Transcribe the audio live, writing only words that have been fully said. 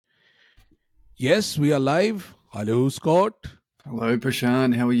Yes, we are live. Hello, Scott. Hello,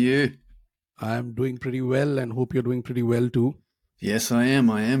 Prashant. How are you? I'm doing pretty well and hope you're doing pretty well too. Yes, I am.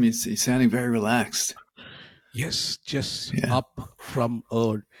 You're sounding very relaxed. Yes, just Yeah. up from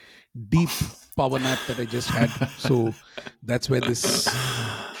a deep power nap that I just had. So that's where this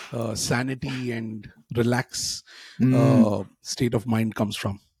sanity and relax state of mind comes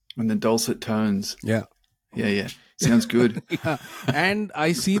from. And the dulcet tones. Yeah. Yeah. Sounds good. Yeah. And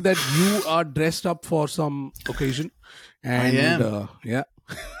I see that you are dressed up for some occasion. And I am. Yeah.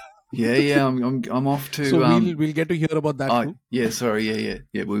 Yeah. I'm off to. So we'll get to hear about that too. Yeah. Sorry.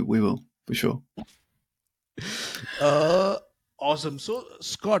 Yeah. We will for sure. Awesome. So,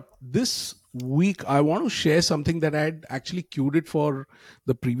 Scott, this week I want to share something that I had actually queued it for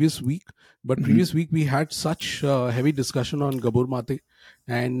the previous week. But previous week we had such heavy discussion on Gabor Mate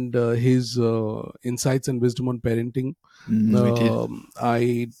and his insights and wisdom on parenting. We did.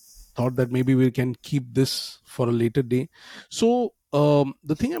 I thought that maybe we can keep this for a later day. So,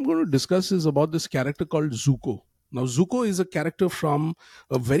 the thing I'm going to discuss is about this character called Zuko. Now, Zuko is a character from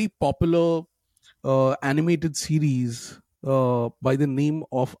a very popular animated series by the name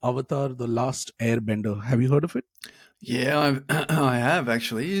of Avatar: The Last Airbender. Have you heard of it? Yeah, I have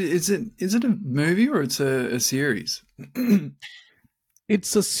actually. Is it a movie or it's a series?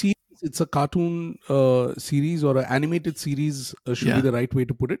 It's a series. It's a cartoon series or an animated series should be the right way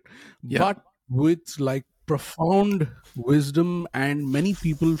to put it. Yeah. But with like profound wisdom, and many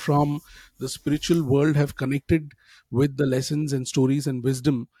people from the spiritual world have connected with the lessons and stories and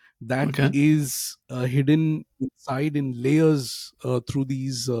wisdom that is hidden inside in layers through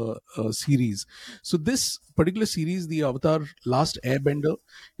these series. So this particular series, the Avatar Last Airbender,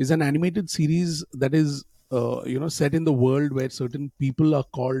 is an animated series that is set in the world where certain people are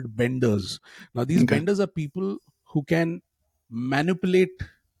called benders. Now these benders are people who can manipulate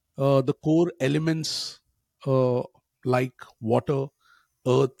the core elements like water,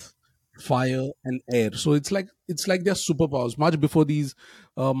 earth, fire, and air. So it's like their superpowers. Much before these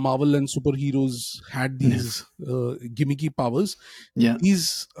Marvel and superheroes had these gimmicky powers,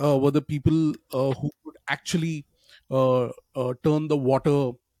 these were the people who could actually turn the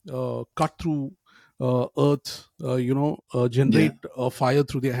water, cut through earth, generate fire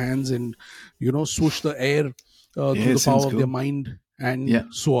through their hands, and swoosh the air through the power of their mind, and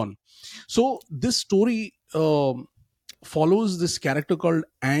so on. So this story follows this character called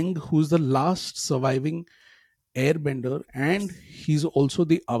Aang, who's the last surviving airbender, and he's also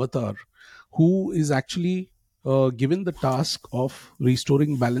the avatar who is actually given the task of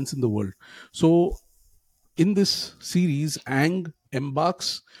restoring balance in the world. So in this series, Aang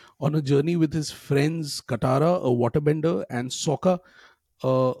embarks on a journey with his friends Katara, a waterbender, and Sokka,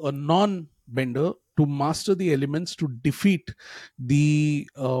 a non-bender, to master the elements to defeat the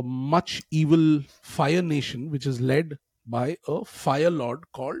much evil fire nation, which is led by a fire lord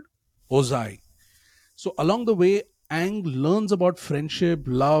called Ozai. So along the way, Aang learns about friendship,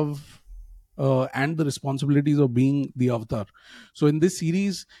 love, and the responsibilities of being the avatar. So in this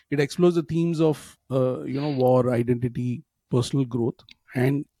series, it explores the themes of war, identity, personal growth,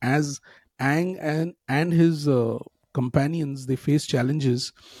 and as Aang and his companions, they face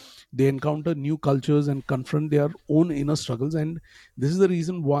challenges. They encounter new cultures and confront their own inner struggles, and this is the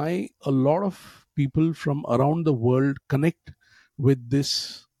reason why a lot of people from around the world connect with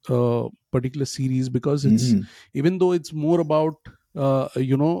this particular series, because it's even though it's more about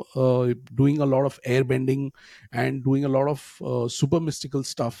doing a lot of airbending and doing a lot of super mystical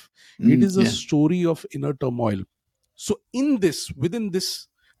stuff, it is a story of inner turmoil. So within this,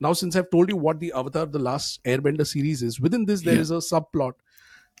 now since I've told you what the Avatar The Last Airbender series is, within this there is a subplot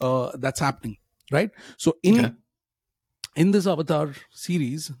that's happening, right? So in this Avatar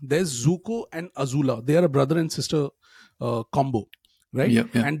series, there's Zuko and Azula. They are a brother and sister combo, right?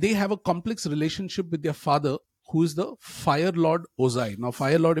 And they have a complex relationship with their father, who is the Fire Lord Ozai. Now,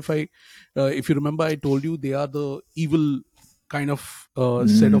 Fire Lord, if you remember, I told you they are the evil kind of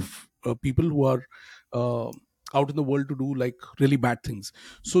set of people who are out in the world to do like really bad things.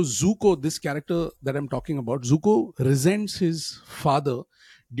 So Zuko, this character that I'm talking about, Zuko resents his father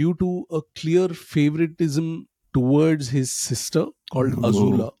due to a clear favoritism towards his sister called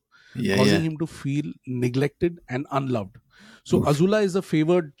Azula, causing him to feel neglected and unloved. So Azula is the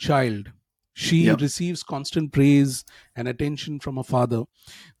favored child. She receives constant praise and attention from her father.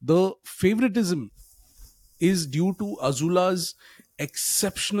 The favoritism is due to Azula's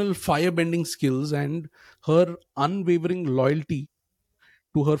exceptional firebending skills and her unwavering loyalty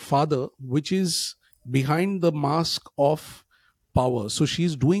to her father, which is behind the mask of power. So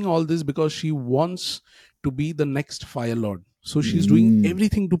she's doing all this because she wants to be the next Fire Lord. So she's doing Mm.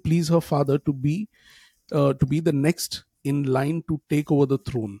 everything to please her father, to be the next in line to take over the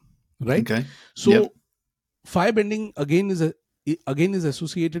throne, right? Okay. Yep. So firebending again is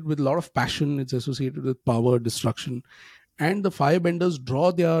associated with a lot of passion. It's associated with power, destruction, and the firebenders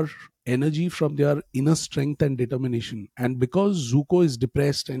draw their energy from their inner strength and determination. And because Zuko is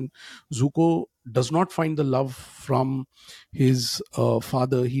depressed, and Zuko does not find the love from his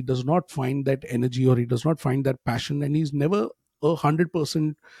father, he does not find that energy, or he does not find that passion, and he's never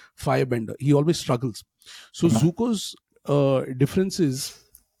 100% firebender. He always struggles. So Zuko's differences,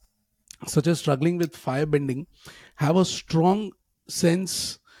 such as struggling with firebending, have a strong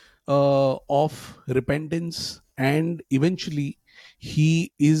sense of repentance, and eventually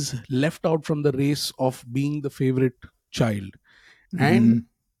he is left out from the race of being the favorite child. And Mm.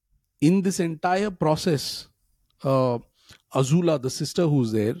 in this entire process, uh, Azula, the sister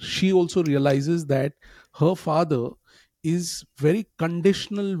who's there, she also realizes that her father is very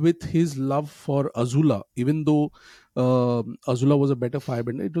conditional with his love for Azula. Even though Azula was a better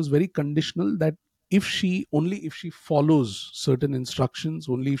firebender, it was very conditional that if she follows certain instructions,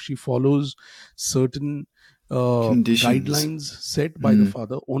 only if she follows certain Conditions. guidelines set by the Mm.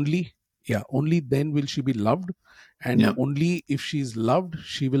 father, only then will she be loved, and Yep. only if she's loved,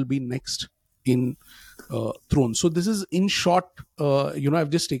 she will be next in throne. So this is in short, I've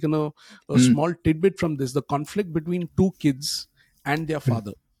just taken a Mm. small tidbit from this, the conflict between two kids and their Mm.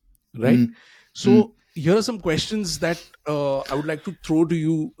 father, right? Mm. Mm. So here are some questions that I would like to throw to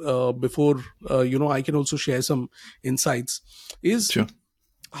you before I can also share some insights. Is Sure.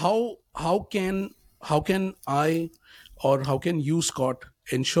 how can I, or how can you, Scott,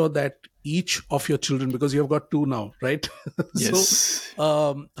 ensure that each of your children, because you have got two now, right? So Yes.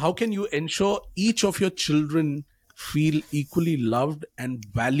 how can you ensure each of your children feel equally loved and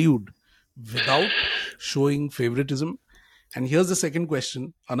valued without showing favoritism? And here's the second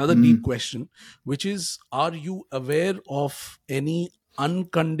question, another deep Mm. question, which is, are you aware of any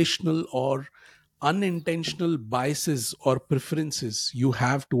unconditional or unintentional biases or preferences you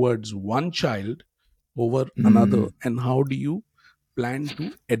have towards one child over another, Mm. and how do you plan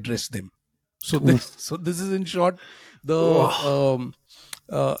to address them? So Ooh. this is in short the Oh.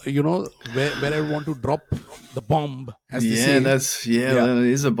 where I want to drop the bomb, as they Yeah, say. Yeah. that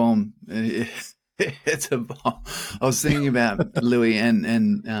is a bomb. It's a bomb. I was thinking about Louis and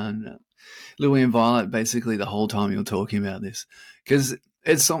Louis and Violet basically the whole time you were talking about this, because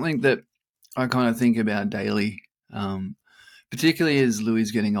it's something that I kind of think about daily, particularly as Louis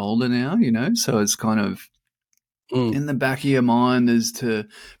is getting older now. So it's kind of Mm, in the back of your mind as to,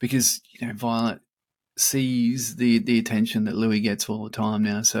 because Violet sees the attention that Louis gets all the time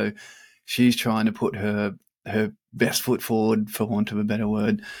now, so she's trying to put her best foot forward, for want of a better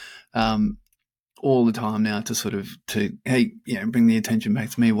word, um, all the time now, to sort of, to, hey, bring the attention back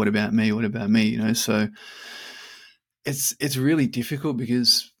to me. What about me? What about me? So it's really difficult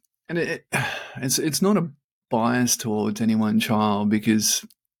because, and it's not a bias towards any one child, because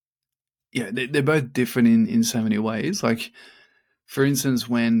they're both different in so many ways. Like, for instance,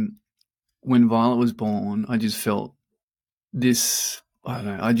 when Violet was born, I just felt this. I don't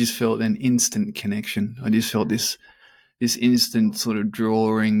know. I just felt an instant connection. I just felt this instant sort of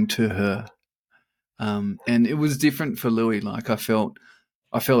drawing to her, and it was different for Louis. Like, I felt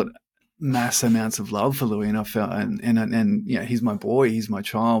mass amounts of love for Louis, and I felt, and he's my boy, he's my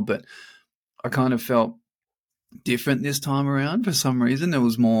child, but I kind of felt different this time around for some reason. There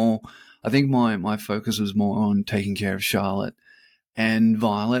was more. I think my focus was more on taking care of Charlotte and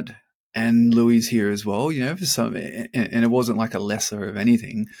Violet, and Louis here as well. For some, and it wasn't like a lesser of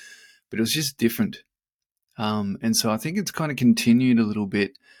anything, but it was just different. And so I think it's kind of continued a little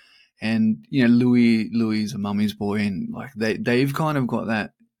bit. And Louis is a mummy's boy, and like they've kind of got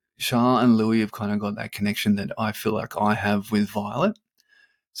that. Charlotte and Louis have kind of got that connection that I feel like I have with Violet.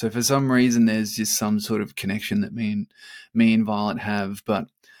 So for some reason, there's just some sort of connection that me and Violet have. But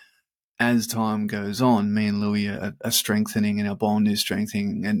as time goes on, me and Louis are strengthening, and our bond is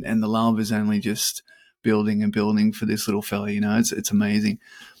strengthening, and the love is only just building and building for this little fella. It's amazing.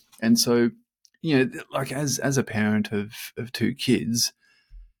 And so, like, as a parent of two kids,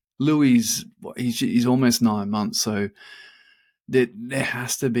 Louis, he's almost 9 months, so there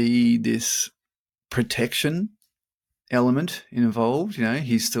has to be this protection element involved.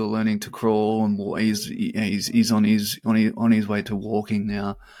 He's still learning to crawl and walk. He's on his way to walking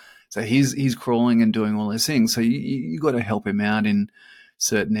now, so he's crawling and doing all those things. So you got to help him out in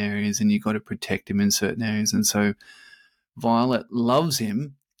certain areas, and you got to protect him in certain areas. And so Violet loves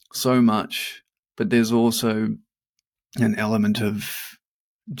him so much, but there's also an element of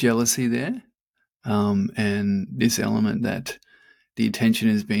jealousy there. and this element that the attention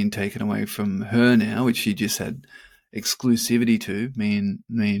is being taken away from her now, which she just had exclusivity to, me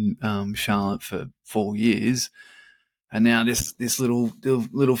and Charlotte for 4 years. And now this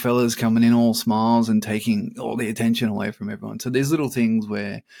little fella's coming in all smiles and taking all the attention away from everyone. So there's little things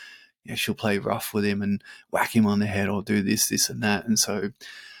where she'll play rough with him and whack him on the head or do this, and that. And so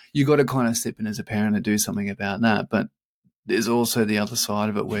you got to kind of step in as a parent and do something about that. But there's also the other side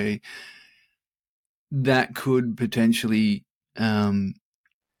of it where that could potentially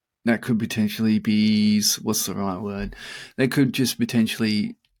be, what's the right word? That could just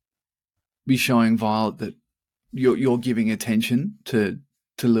potentially be showing Violet that you're giving attention to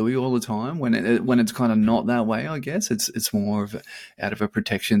Louis all the time when it's kind of not that way. I guess it's more of out of a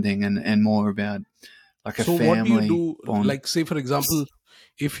protection thing and more about like a So what do you family do? bond. Like, say for example,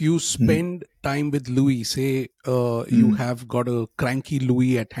 if you Mm. spend time with Louis, say you Mm. have got a cranky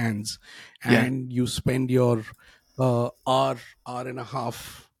Louis at hands, Yeah. and you spend your hour and a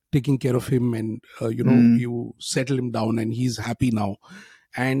half taking care of him, and Mm. you settle him down and he's happy now,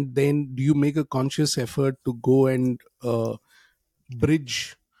 and then do you make a conscious effort to go and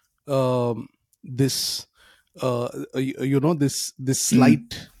bridge this this Mm.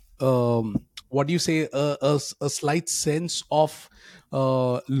 slight, what do you say, a slight sense of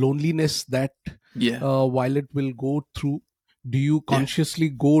loneliness that Yeah. Violet will go through? Do you Yeah. consciously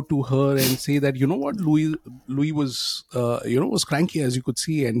go to her and say that, you know what, Louis was was cranky, as you could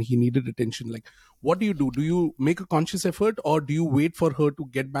see, and he needed attention? Like, what do you do? Do you make a conscious effort, or do you wait for her to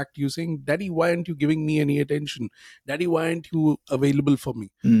get back to you saying, Daddy, why aren't you giving me any attention? Daddy, why aren't you available for me?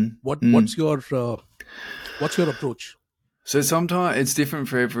 Mm. what Mm. what's your what's your approach? So sometimes it's different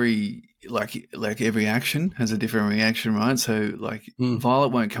for every like every action has a different reaction, right? So like Mm, Violet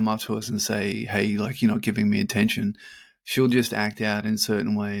won't come up to us and say, "Hey, like you're not giving me attention." She'll just act out in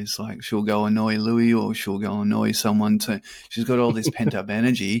certain ways. Like she'll go annoy Louis or she'll go annoy someone. So she's got all this pent up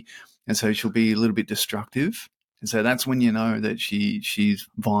energy, and so she'll be a little bit destructive. And so that's when you know that she's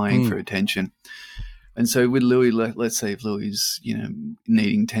vying for mm, attention. And so with Louis, let's say if Louis is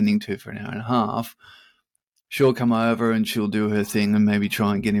needing tending to for an hour and a half, she'll come over and she'll do her thing and maybe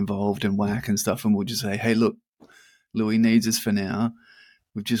try and get involved and whack and stuff. And we'll just say, hey, look, Louis needs us for now.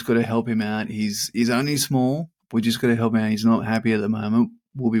 We've just got to help him out. He's only small. We just got to help him out. He's not happy at the moment.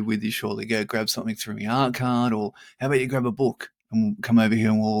 We'll be with you shortly. Go grab something through my art card, or how about you grab a book and we'll come over here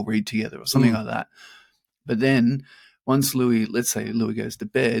and we'll all read together or something mm, like that. But then once Louis, let's say Louis goes to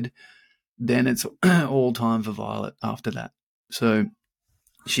bed, then it's all time for Violet after that. So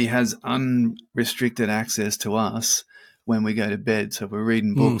she has unrestricted access to us when we go to bed. So we're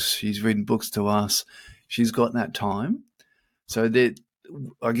reading mm, books. She's reading books to us. She's got that time. So that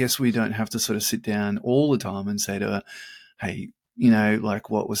I guess we don't have to sort of sit down all the time and say to her, hey, like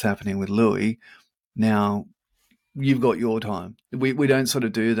what was happening with Louis. Now you've got your time. We don't sort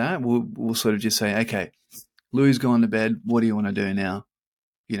of do that. We'll sort of just say, okay, Louis gone to bed. What do you want to do now?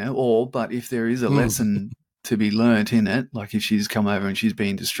 But if there is a mm, lesson to be learnt in it, like if she's come over and she's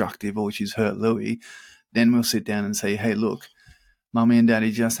been destructive or she's hurt Louis, then we'll sit down and say, hey, look, Mummy and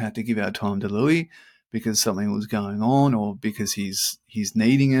Daddy just had to give our time to Louis because something was going on or because he's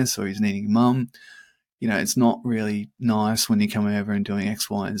needing us or he's needing Mum. It's not really nice when you come over and doing X,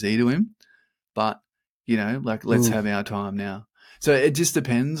 Y, and Z to him. But, like let's mm. have our time now. So it just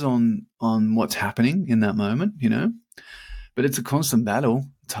depends on what's happening in that moment, But it's a constant battle.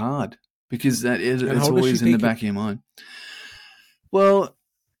 It's hard because And it's how does she always in the take it? back of your mind. Well,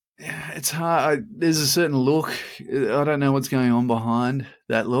 it's hard. There's a certain look. I don't know what's going on behind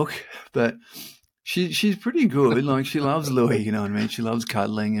that look, but she's pretty good. Like she loves Louis, you know what I mean? She loves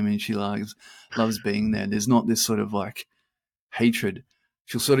cuddling. I mean, she loves being there. There's not this sort of like hatred.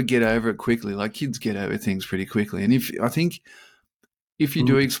 She'll sort of get over it quickly. Like kids get over things pretty quickly. And if you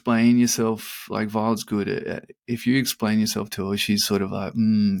do Mm, explain yourself, like Violet's good at, if you explain yourself to her, she's sort of like,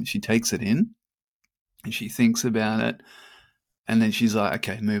 she takes it in and she thinks about it, and then she's like,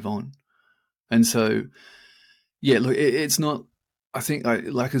 okay, move on. And so, yeah, look, it's not. I think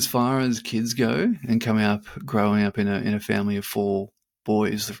like as far as kids go and growing up in a family of four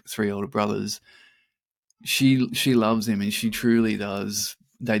boys, three older brothers, she loves him and she truly does.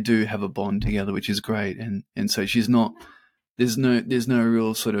 They do have a bond together, which is great, and so she's not. There's no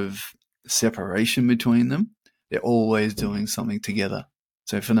real sort of separation between them. They're always doing something together.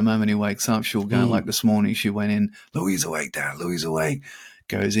 So from the moment he wakes up, she'll go, mm, like this morning, she went in, Louis is awake, Dad, Louis is awake.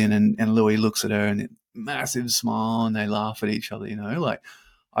 Goes in and Louis looks at her and massive smile and they laugh at each other, Like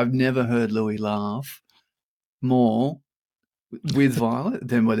I've never heard Louis laugh more with Violet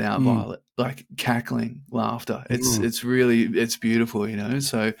than without mm, Violet. Like cackling laughter. It's mm, it's really it's beautiful,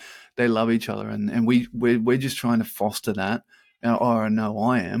 So they love each other, and we're just trying to foster that. Or I know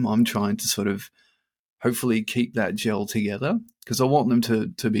I'm trying to sort of hopefully keep that gel together because I want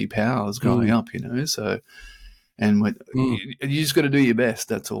them to be pals growing Mm, up, you know. So, and mm. you just got to do your best.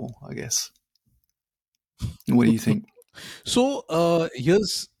 That's all, I guess. What do you think? So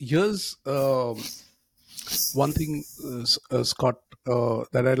here's one thing, Scott,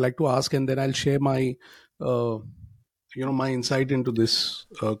 that I'd like to ask, and then I'll share my uh, my insight into this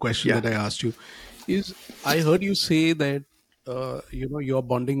question Yeah. that I asked you. Is I heard you say that your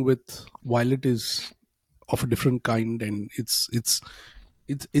bonding with Violet is of a different kind, and it's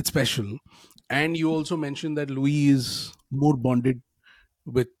special. And you also mentioned that Louis is more bonded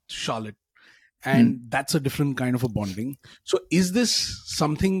with Charlotte, Mm. and that's a different kind of a bonding. So is this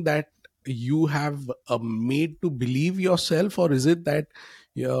something that you have made to believe yourself, or is it that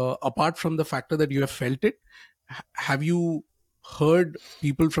apart from the factor that you have felt it, have you heard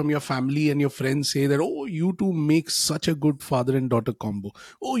people from your family and your friends say that, oh, you two make such a good father and daughter combo,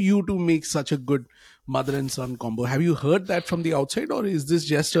 oh, you two make such a good mother and son combo? Have you heard that from the outside, or is this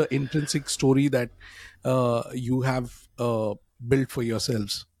just an intrinsic story that you have built for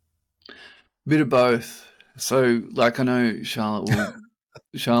yourselves? Bit of both. So, like, I know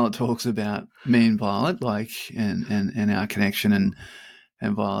Charlotte talks about me and Violet, like, and our connection, and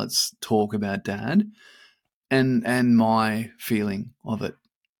Violet's talk about Dad, and my feeling of it.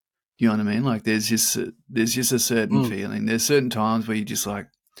 You know what I mean? Like, there's just a certain Mm, feeling. There's certain times where you just like,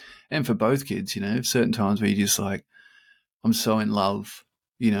 and for both kids, you know, certain times where you just like, I'm so in love.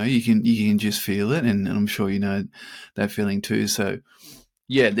 You know, you can just feel it, and I'm sure you know that feeling too. So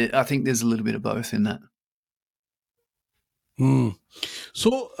yeah, I think there's a little bit of both in that. mm.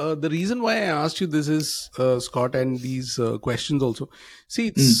 So the reason why I asked you this is, Scott, and these questions also. See,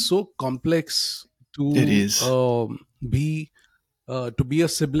 it's Mm, so complex it to is. be to be a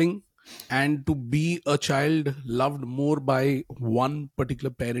sibling and to be a child loved more by one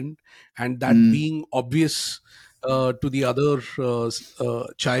particular parent, and that Mm, being obvious to the other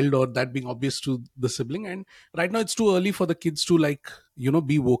child, or that being obvious to the sibling. And right now it's too early for the kids to, like,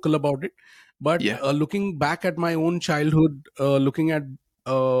 be vocal about it. But yeah. looking back at my own childhood, looking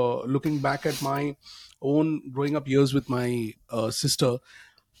back at my own growing up years with my sister,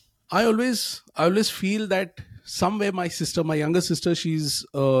 I always feel that somewhere my sister, my younger sister, she's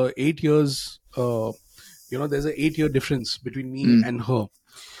 8 years. There's an 8 year difference between me Mm, and her.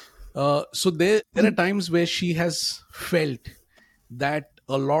 So there are times where she has felt that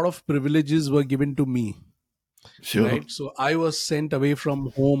a lot of privileges were given to me, sure. right? So I was sent away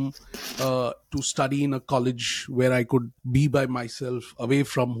from home to study in a college where I could be by myself, away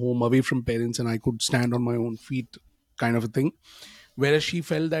from home, away from parents, and I could stand on my own feet, kind of a thing. Whereas she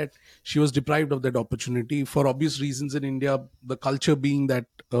felt that she was deprived of that opportunity for obvious reasons. In India, the culture being that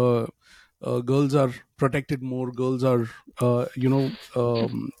girls are protected more, girls are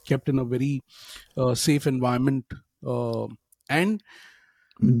kept in a very safe environment, uh, and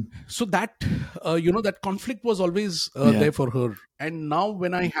Mm, so that that conflict was always yeah. there for her. And now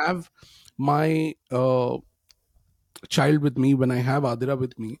when I have my child with me, when I have Adira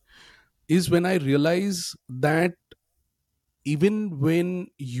with me, is when I realize that even when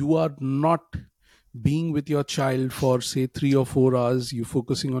you are not being with your child for say 3 or 4 hours, you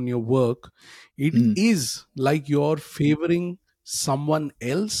focusing on your work, it Mm, is like you're favoring someone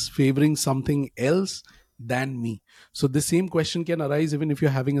else, favoring something else than me. So the same question can arise even if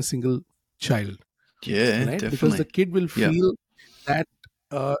you're having a single child, yeah, right? Because the definitely. kid will Yeah. feel that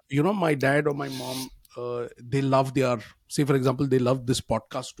my dad or my mom, they love their, say for example, they love this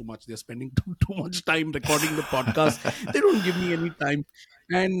podcast too much, they're spending too much time recording the podcast, they don't give me any time,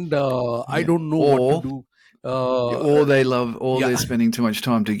 and I Yeah. don't know what to do. uh, Or they love, or yeah. they're spending too much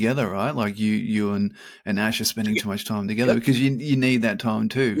time together, right? Like you and Ash are spending too much time together Yeah, because you need that time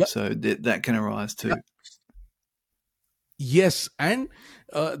too. yeah, So that can arise yeah. too. Yes, and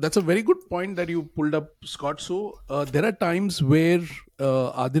that's a very good point that you pulled up, Scott. So there are times where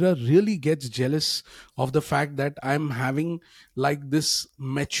Adira really gets jealous of the fact that I'm having like this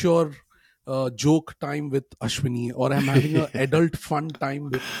mature joke time with Ashwini, or I'm having a adult fun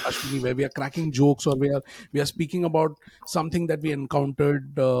time with Ashwini, where we are cracking jokes, or we are speaking about something that we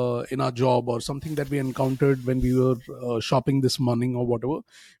encountered in our job, or something that we encountered when we were shopping this morning, or whatever,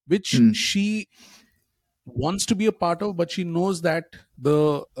 which Mm, she wants to be a part of, but she knows that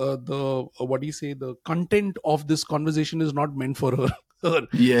the what do you say, the content of this conversation is not meant for her. her.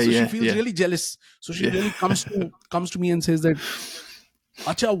 yeah, So she yeah, feels yeah, really jealous. So she yeah. really comes to me and says that,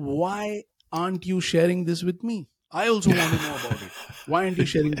 Acha, why aren't you sharing this with me? I also want to know about it. Why aren't you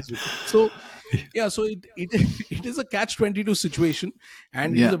sharing this with me? So Yeah, so it it is a catch 22 situation,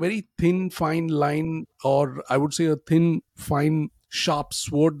 and it is Yeah. a very thin fine line, or I would say a thin fine sharp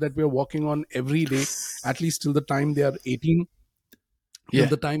sword that we are walking on every day, at least till the time they are 18, till Yeah.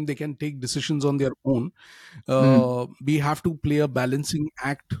 the time they can take decisions on their own. Mm. We have to play a balancing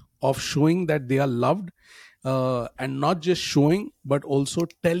act of showing that they are loved, and not just showing but also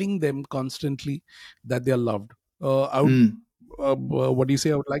telling them constantly that they are loved. I would Mm. What do you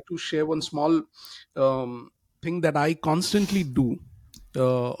say, I would like to share one small thing that I constantly do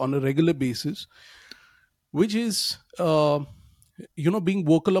on a regular basis, which is being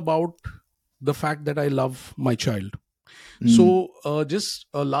vocal about the fact that I love my child. Mm. So just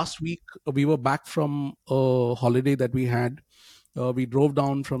last week, we were back from a holiday that we had. We drove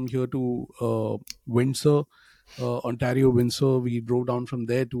down from here to Windsor, Ontario, Windsor. We drove down from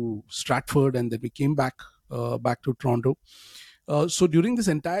there to Stratford, and then we came back to Toronto. So during this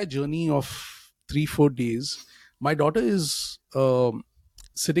entire journey of 3-4 days, my daughter is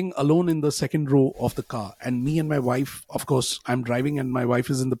sitting alone in the second row of the car, and me and my wife, of course, I'm driving, and my wife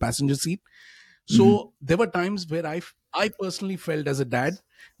is in the passenger seat. Mm. So there were times where I personally felt as a dad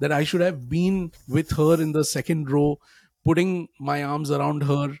that I should have been with her in the second row, putting my arms around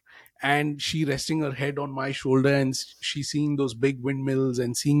her, and she resting her head on my shoulder, and she seeing those big windmills,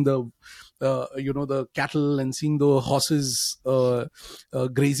 and seeing the cattle, and seeing the horses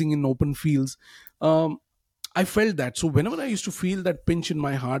grazing in open fields. Um, I felt that. So whenever I used to feel that pinch in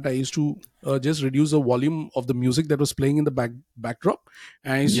my heart, I used to just reduce the volume of the music that was playing in the backdrop,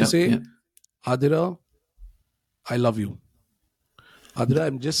 and I used to Yep. say, Yep. Adira, I love you. Adira,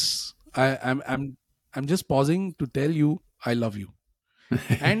 I'm just pausing to tell you I love you.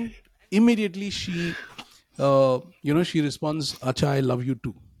 And immediately she responds, Acha, I love you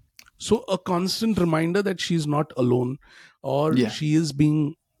too. So a constant reminder that she's not alone, or Yeah. she is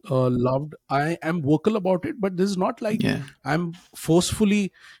being loved. I am vocal about it, but this is not like Yeah. I'm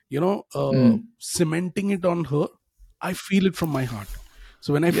forcefully, Mm. cementing it on her. I feel it from my heart.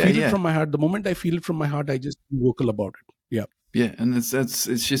 So when I Yeah. feel it Yeah. from my heart, the moment I feel it from my heart, I just be vocal about it. Yeah. Yeah. And that's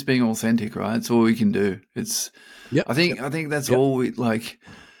it's just being authentic, right? It's all we can do. It's Yep. Yep. I think that's Yep. all we like.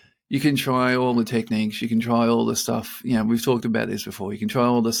 You can try all the techniques. You can try all the stuff. You know, we've talked about this before. You can try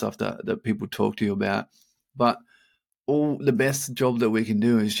all the stuff that people talk to you about, but all the best job that we can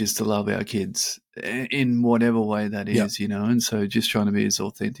do is just to love our kids in whatever way that Yeah. is, you know. And so just trying to be as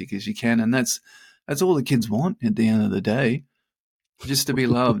authentic as you can, and that's all the kids want at the end of the day, just to be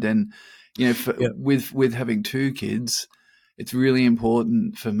loved. And you know, Yeah. with having two kids, it's really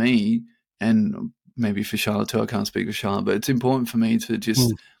important for me, and maybe for Charlotte too. I can't speak for Charlotte, but it's important for me to just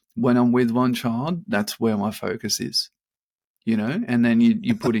Mm. when I'm with one child, that's where my focus is, you know. And then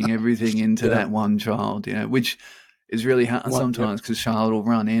you're putting everything into Yeah. that one child, you know, which is really hard One. Yep. sometimes because Charlotte will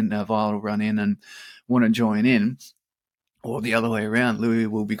Violet will run in and want to join in, or the other way around. Louis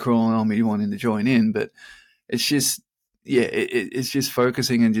will be crawling on me wanting to join in, but it's just, yeah, it's just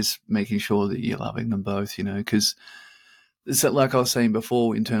focusing and just making sure that you're loving them both, you know, because it's like I was saying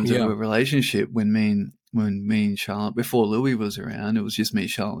before in terms of Yeah. a relationship when me and Charlotte, before Louis was around, it was just me,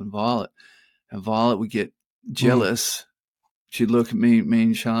 Charlotte, and Violet would get Mm. jealous. She'd look at me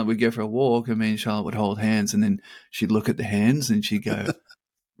and Charlotte would go for a walk, and me and Charlotte would hold hands, and then she'd look at the hands and she'd go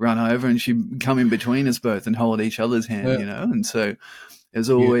run over, and she'd come in between us both and hold each other's hand, Yeah. you know. And so there's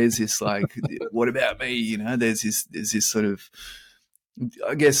Yeah. always this like, what about me? You know, there's this sort of,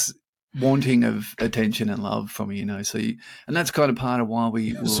 I guess, wanting of attention and love from me, you know. So and that's kind of part of why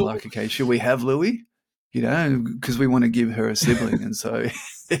we were So like, okay, should we have Louis? You know, because we want to give her a sibling, and so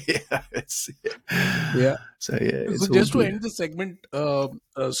yeah, yeah. so yeah, So it's all just to good. end the segment,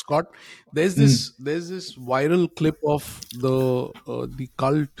 Scott, there's Mm. this viral clip of the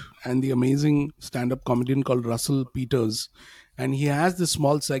cult and the amazing stand-up comedian called Russell Peters, and he has this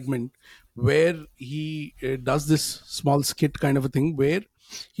small segment where he does this small skit kind of a thing where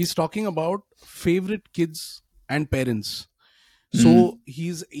he's talking about favorite kids and parents. Mm. So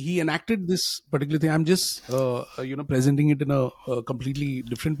he enacted this particular thing. I'm just presenting it in a completely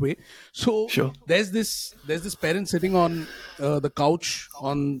different way. So Sure. there's this parent sitting on the couch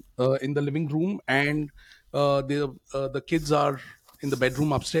on in the living room, and the kids are in the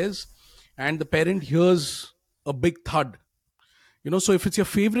bedroom upstairs, and the parent hears a big thud. So if it's your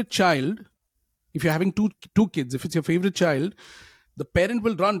favorite child, if you're having two kids, if it's your favorite child, the parent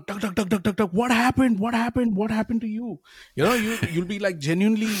will run, tuck tuck tuck tuck tuck tuck. What happened to you? You'll be like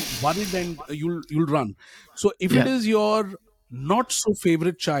genuinely worried, and you'll run. So if it Yeah. is your not so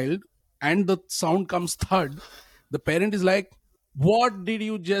favorite child and the sound comes third, the parent is like, what did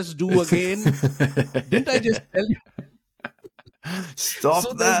you just do again? Didn't I just tell you? Stop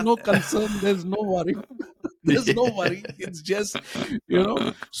So there's that. no concern, there's no worry. There's no worry, Yeah. it's just,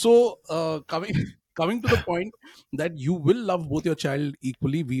 so coming coming to the point that you will love both your child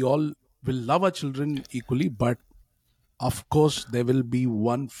equally, we all will love our children equally, but of course there will be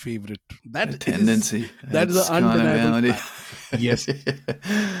one favorite. A That tendency. is an That's kind of undeniable how it fact. Yes. is.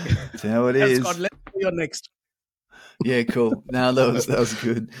 It's how it Scott, is. let's go your next. Yeah, cool. No, that was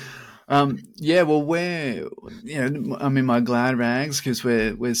good. Yeah, well, I'm in my glad rags because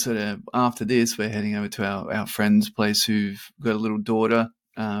we're sort of after this we're heading over to our friend's place who've got a little daughter,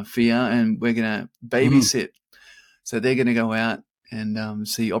 Fia, and we're gonna Mhm. babysit. So they're gonna go out and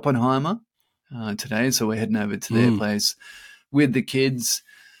see Oppenheimer today. So we're heading over to their Mm. place with the kids,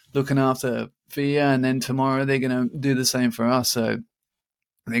 looking after Fia, and then tomorrow they're gonna do the same for us. So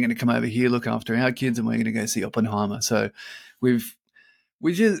they're going to come over here, look after our kids, and we're going to go see Oppenheimer. So we've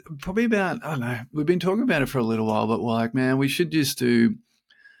we just probably about, I don't know, we've been talking about it for a little while, but we're like, man, we should just do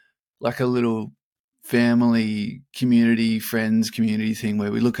like a little family community, friends community thing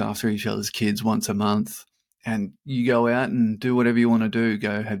where we look after each other's kids once a month. And you go out and do whatever you want to do.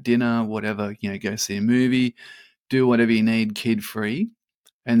 Go have dinner, whatever, go see a movie, do whatever you need, kid free.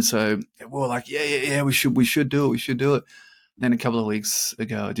 And so we're like, yeah, we should do it. We should do it. Then a couple of weeks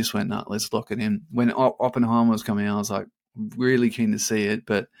ago, I just went, nah, let's lock it in. When Oppenheimer was coming out, I was like, really keen to see it,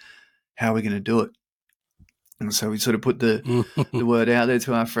 but how are we going to do it? And so we sort of put the word out there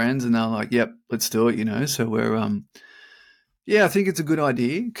to our friends, and they're like, "Yep, let's do it." So we're yeah, I think it's a good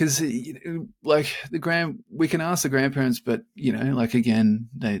idea because like we can ask the grandparents, but like again,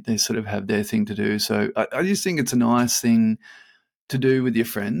 they sort of have their thing to do. So I just think it's a nice thing to do with your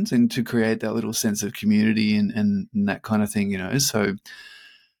friends and to create that little sense of community and that kind of thing. So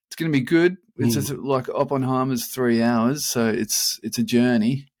it's going to be good. It's Mm. just like Oppenheimer's 3 hours, so it's a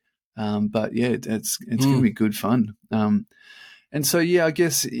journey. But yeah, it's going to Mm. be good fun. And so yeah, I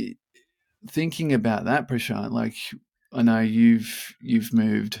guess thinking about that, Prashant, like I know you've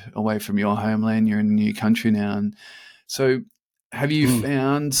moved away from your homeland. You're in a new country now, and so have you Mm.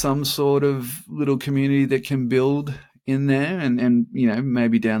 found some sort of little community that can build in there, and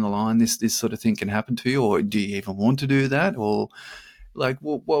maybe down the line this sort of thing can happen to you, or do you even want to do that, or like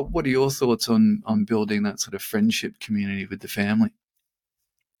what are your thoughts on building that sort of friendship community with the family?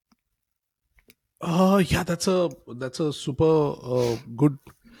 Yeah, that's a super good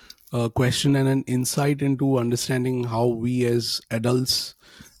question and an insight into understanding how we as adults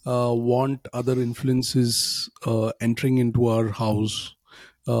want other influences entering into our house,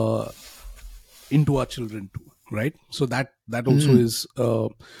 uh, into our children too, right? So that also Mm, is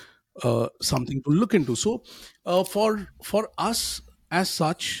something to look into. So for us as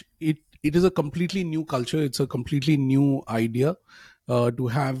such, it is a completely new culture, it's a completely new idea to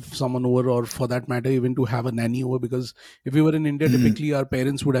have someone over, or for that matter even to have a nanny over, because if we were in India, mm, typically our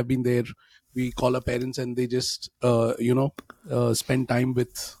parents would have been there. We call our parents and they just spend time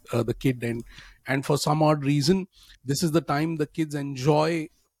with the kid, and for some odd reason this is the time the kids enjoy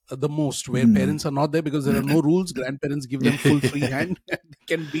the most, where mm. parents are not there, because there are no rules, grandparents give them full free hand and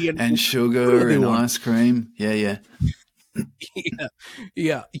they can be and do And whatever sugar they and want. ice cream. Yeah, yeah. Yeah,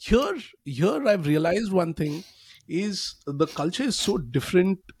 yeah. Here I've realized one thing is the culture is so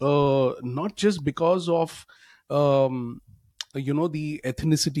different, not just because of um the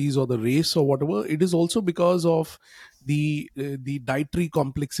ethnicities or the race or whatever. It is also because of the dietary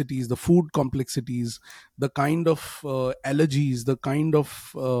complexities, the food complexities, the kind of allergies, the kind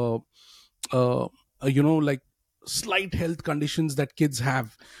of like slight health conditions that kids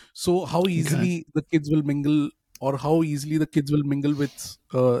have. So how Okay. easily the kids will mingle, or how easily the kids will mingle with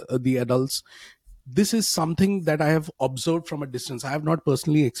the adults. This is something that I have observed from a distance. I have not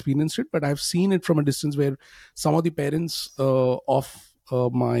personally experienced it, but I've seen it from a distance, where some of the parents of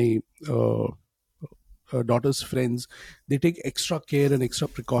my daughter's friends, they take extra care and extra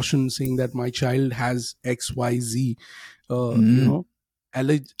precaution, saying that my child has XYZ, Mm.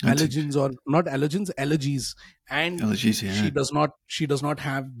 That's a allergens, or not allergens, allergies, and allergies, she yeah. does not she does not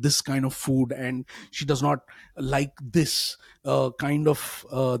have this kind of food, and she does not like this kind of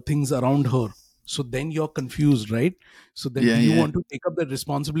things around her. So then you're confused, right? So then Yeah, do you yeah. want to take up the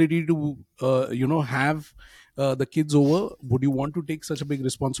responsibility to have the kids over? Would you want to take such a big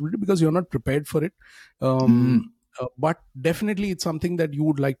responsibility, because you're not prepared for it? Mm. But definitely it's something that you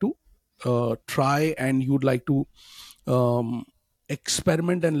would like to try, and you would like to um,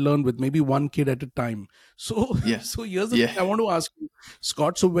 experiment and learn with, maybe one kid at a time. So Yeah. so here's the Yeah. thing I want to ask you,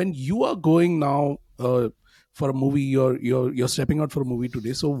 Scott. So when you are going now for a movie, you're stepping out for a movie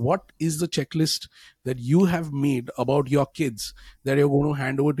today. So what is the checklist that you have made about your kids that you're going to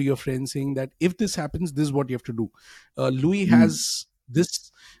hand over to your friends, saying that if this happens, this is what you have to do? Louis Mm, has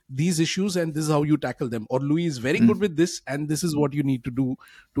these issues, and this is how you tackle them. Or Louis is very good mm, with this, and this is what you need to do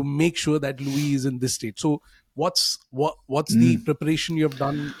to make sure that Louis is in this state. So what's the mm. preparation you have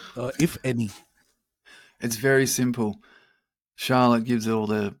done, if any? It's very simple. Charlotte gives all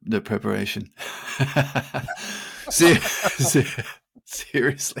the preparation. Ser-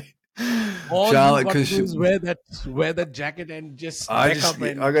 Seriously, All you Charlotte, got to because do is wear that jacket and just deck up I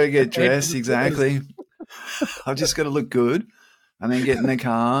and got to get head to dressed the chorus. exactly. I've just got to look good, and then get in the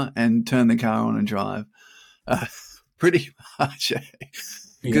car and turn the car on and drive. Uh, Pretty much,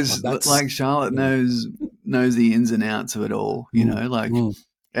 Yeah, because that's like Charlotte yeah. knows the ins and outs of it all. Mm, Like, mm.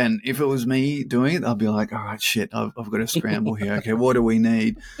 and if it was me doing it, I'd be like, all right, shit, I've got to scramble here. Okay, what do we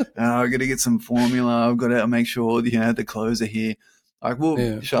need? I've got to get some formula. I've got to make sure, the clothes are here. Like, well,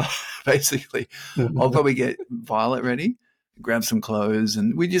 Yeah. basically, I'll probably get Violet ready, grab some clothes,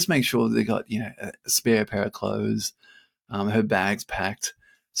 and we just make sure they got, a spare pair of clothes, her bags packed,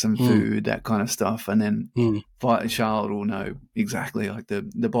 some Mm, food, that kind of stuff. And then mm, Charlotte will know exactly, like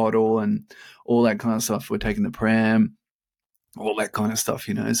the bottle and all that kind of stuff. We're taking the pram, all that kind of stuff.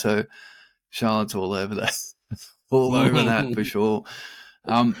 So Charlotte's all over that, all over that for mm. sure.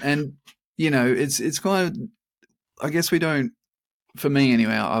 And it's kind of, I guess we don't. For me,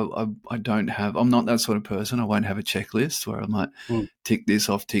 anyway, I don't have. I'm not that sort of person. I won't have a checklist where I might Mm, tick this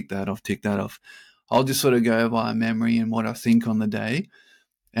off, tick that off, tick that off. I'll just sort of go by memory and what I think on the day,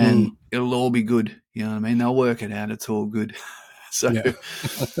 mm. and it'll all be good. You know what I mean? They'll work it out. It's all good. So, Yeah.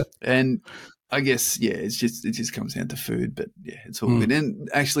 and I guess, yeah, it just comes down to food, but yeah, it's all Mm, good. And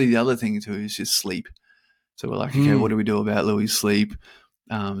actually, the other thing too is just sleep. So we're like, okay, what mm, do we do about Louis' sleep?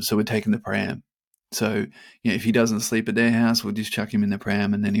 So we're taking the pram. So, if he doesn't sleep at their house, we'll just chuck him in the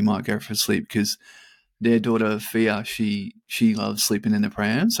pram, and then he might go for sleep, because their daughter Fia, she loves sleeping in the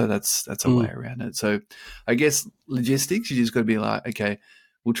pram, so that's a way mm, around it. So I guess logistics, you just got to be like, okay,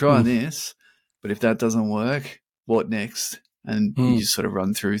 we'll try mm, this, but if that doesn't work, what next? And you mm. just sort of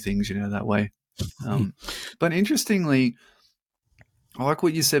run through things, that way. But interestingly, I like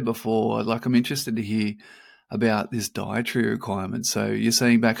what you said before. Like, I'm interested to hear about this dietary requirement. So you're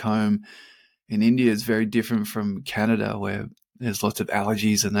saying back home in India, it's very different from Canada, where there's lots of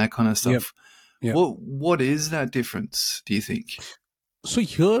allergies and that kind of Yeah. stuff. Yeah. What is that difference, do you think? So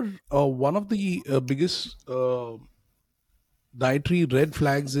here, one of the biggest dietary red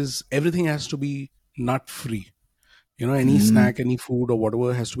flags is everything has to be nut free. Any Mm, snack, any food, or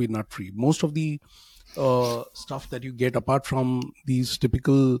whatever has to be nut free. Most of the stuff that you get, apart from these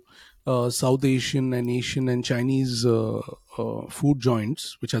typical South Asian and Asian and Chinese food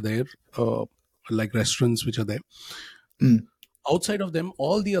joints, which are there, like restaurants which are there, mm, outside of them,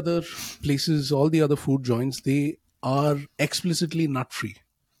 all the other places, all the other food joints, they are explicitly nut free.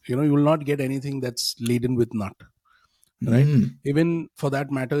 You will not get anything that's laden with nut, right? mm. Even for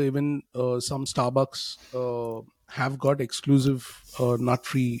that matter, even some Starbucks have got exclusive nut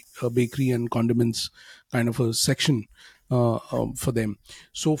free bakery and condiments kind of a section for them.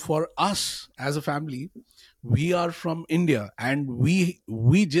 So for us as a family, we are from India, and we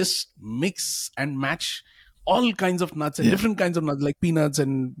just mix and match all kinds of nuts and Yeah. different kinds of nuts, like peanuts,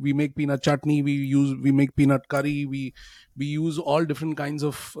 and we make peanut chutney, we make peanut curry, we use all different kinds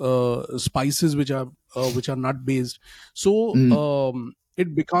of spices which are nut based. So Mm,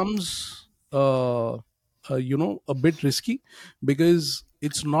 it becomes a bit risky, because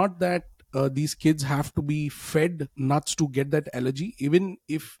it's not that these kids have to be fed nuts to get that allergy. Even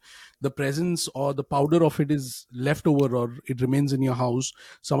if the presence or the powder of it is left over, or it remains in your house,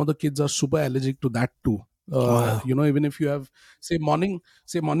 some of the kids are super allergic to that too. wow. Even if you have, say morning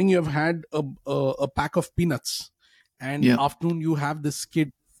you have had a pack of peanuts, and Yeah. afternoon you have this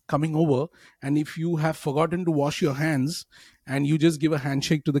kid coming over, and if you have forgotten to wash your hands, and you just give a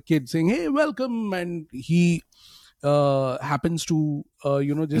handshake to the kid saying, hey, welcome, and he happens to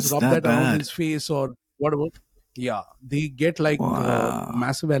just It's rub that that around bad. his face or whatever, yeah, they get like Wow.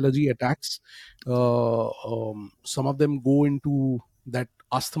 massive allergy attacks. Some of them go into that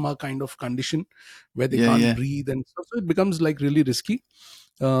asthma kind of condition where they Yeah, can't yeah. breathe and stuff, so it becomes like really risky.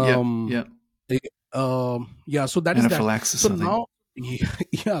 Yep, um, yep. eh, yeah, so that is that. Anaphylaxis, So I think. now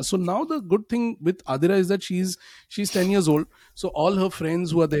yeah, so now the good thing with Adira is that she's 10 years old, so all her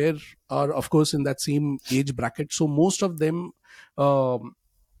friends who are there are of course in that same age bracket, so most of them um,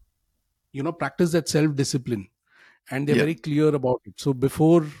 practice that self discipline, and they're Yep. very clear about it. So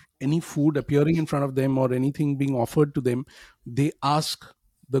before any food appearing in front of them or anything being offered to them, they ask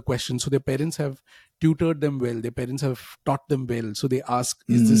the question. So their parents have tutored them well, their parents have taught them well, so they ask,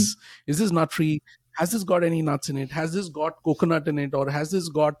 Mm. is this nut free, has this got any nuts in it, has this got coconut in it, or has this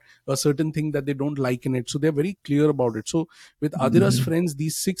got a certain thing that they don't like in it. So they're very clear about it. So with Adira's Mm. friends,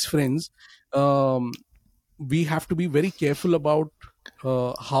 these 6 friends, um, we have to be very careful about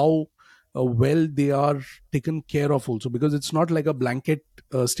how well they are taken care of also, because it's not like a blanket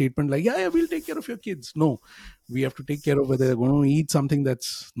statement like, yeah, we'll take care of your kids. No, we have to take care of whether they're going to eat something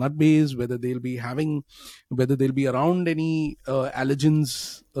that's nut based, whether they'll be around any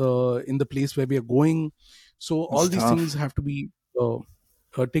allergens in the place where we are going. So all It's these things tough. have to be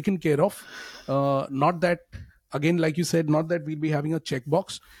taken care of. Not that, again, like you said, not that we'll be having a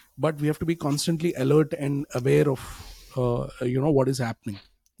checkbox, but we have to be constantly alert and aware of what is happening.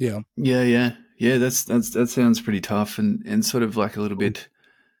 Yeah. Yeah, yeah, yeah. That sounds pretty tough, and sort of like a little Mm. bit.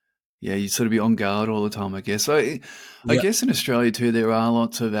 Yeah, you sort of be on guard all the time, I guess. I Yeah. guess in Australia too, there are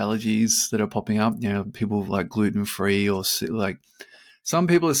lots of allergies that are popping up. You know, people like gluten free or like some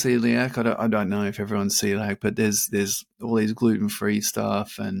people are celiac. I don't know if everyone's celiac, but there's all these gluten free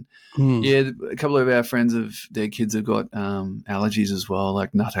stuff, and Mm. yeah, a couple of our friends of their kids have got allergies as well,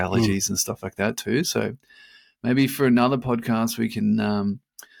 like nut Mm. allergies and stuff like that too. So maybe for another podcast we can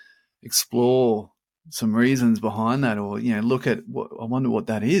explore some reasons behind that, or look at what I wonder what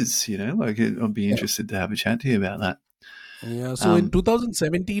that is. Like I'd be Yeah. interested to have a chat to you about that. Yeah. So in Um,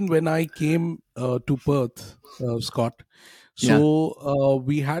 2017, when I came to Perth, Scott, yeah, so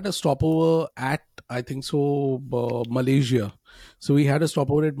we had a stopover at, I think so, Malaysia. So we had a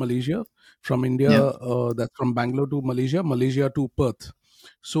stopover at Malaysia from India, yep, that's from Bangalore to Malaysia, Malaysia to Perth.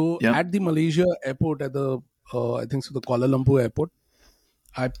 So yep, at the Malaysia airport, at the I think so, the Kuala Lumpur airport,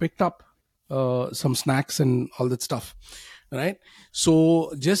 I picked up some snacks and all that stuff, right?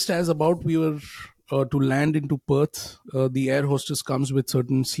 So just as about we were to land into Perth, the air hostess comes with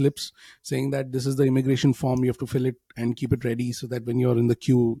certain slips saying that this is the immigration form. You have to fill it and keep it ready so that when you're in the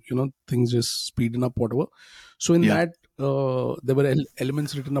queue, things just speeden up, whatever. So in yep, that, there were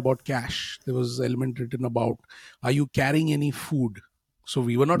elements written about cash. There was element written about, are you carrying any food? So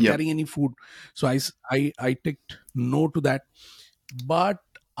we were not yep. carrying any food. So I ticked no to that. But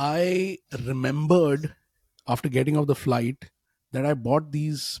I remembered after getting off the flight that I bought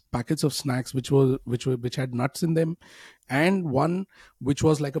these packets of snacks which had nuts in them, and one which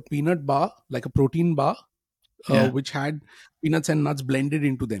was like a peanut bar, like a protein bar, Yeah, which had peanuts and nuts blended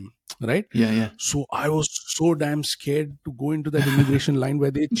into them, right? yeah, yeah, So I was so damn scared to go into that immigration line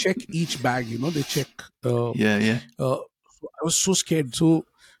where they check each bag. They check. yeah, yeah. So I was so scared. So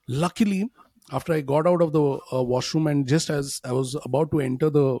luckily, after I got out of the washroom, and just as I was about to enter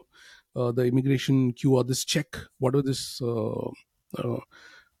the immigration queue, or this check, whatever this uh,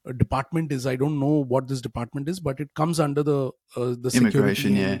 department is, I don't know what this department is, but it comes under the Immigration. security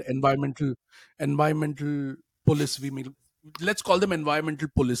Yeah, and environmental police. We mean, let's call them environmental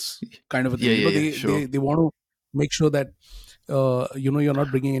police kind of a yeah, thing. yeah, yeah. They Sure. they want to make sure that you're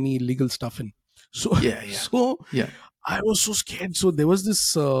not bringing any illegal stuff in. So Yeah, yeah, so yeah. I was so scared. So there was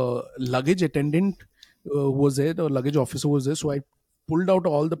this luggage attendant who was there, the luggage officer was there. So I pulled out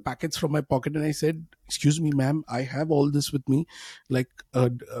all the packets from my pocket and I said, "Excuse me, ma'am, I have all this with me. Like,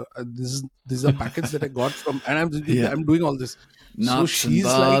 these are packets that I got from, and Yeah. I'm doing all this." So Nuts and she's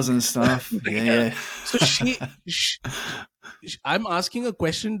like, bars and stuff. Yeah, yeah. yeah. So I'm asking a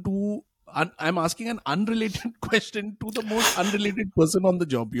question to. I'm asking an unrelated question to the most unrelated person on the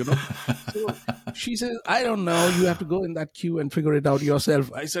job. So she says, I don't know. You have to go in that queue and figure it out yourself.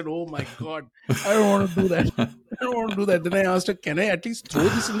 I said, oh my God, I don't want to do that. I don't want to do that. Then I asked her, can I at least throw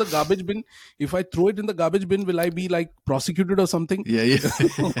this in the garbage bin? If I throw it in the garbage bin, will I be like prosecuted or something? Yeah, yeah.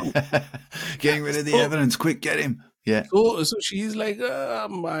 Getting rid of the So evidence. Quick, get him. Yeah. so she's like, I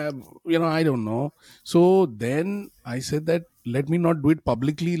don't know. So then I said that let me not do it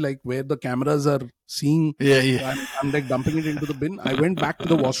publicly, like where the cameras are seeing. Yeah, yeah. I'm like dumping it into the bin. I went back to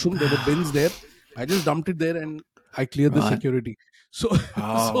the washroom. There were bins there. I just dumped it there and I cleared the Right. security. So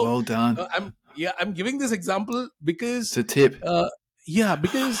Oh, so well done. I'm giving this example It's because a tip. uh, yeah,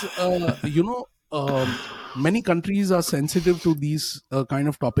 because many countries are sensitive to these kind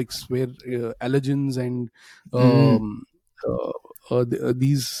of topics where allergens and Mm. um,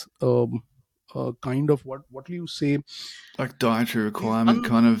 these kind of what do you say, Like dietary these requirement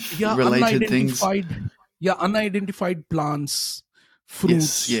kind of yeah, related things. unidentified plants,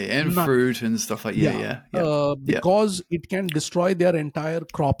 Yes, yeah, fruits, and nuts. fruit and stuff like yeah, Yeah, yeah, yeah, yeah, because it can destroy their entire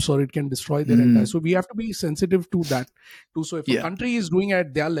crops, or it can destroy their entire. mm, So we have to be sensitive to that too. So if a yeah, country is doing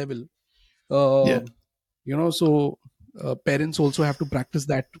at their level, uh, yeah, so parents also have to practice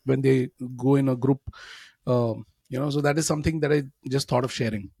that when they go in a group. So that is something that I just thought of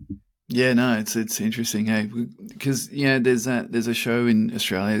sharing. Yeah, no, it's interesting, hey, because there's a show in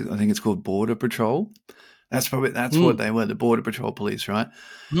Australia. I think it's called Border Patrol. That's Hmm. what they were, the Border Patrol police, right?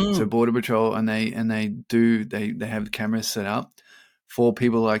 So Hmm. Border Patrol, and they have cameras set up for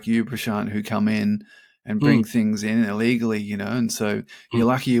people like you, Prashant, who come in and Hmm. bring things in illegally, and so Hmm. you're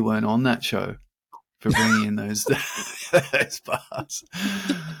lucky you weren't on that show for bringing in those those bars.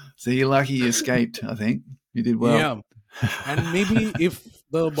 So you're lucky you escaped. I think you did well. Yeah. And maybe if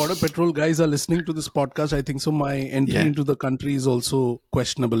the Border Patrol guys are listening to this podcast, I think so. My entry Yeah, into the country is also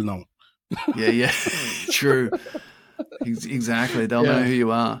questionable now. yeah, yeah. True. Exactly. They'll know Yeah. who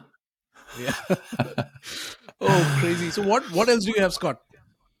you are. Yeah. Oh, crazy. So what else do you have, Scott?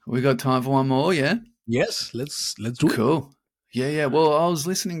 We got time for one more, yeah? Yes, let's do it. Cool. Yeah, yeah. Well, I was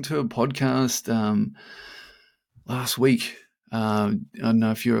listening to a podcast last week. I don't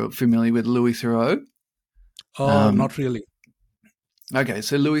know if you're familiar with Louis Thoreau. Not Um, really. okay,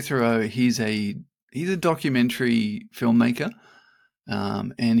 so Louis Thoreau, he's a documentary filmmaker,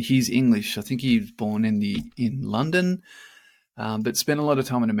 and he's English. I think he was born in London, but spent a lot of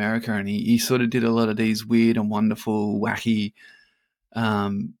time in America, and he sort of did a lot of these weird and wonderful, wacky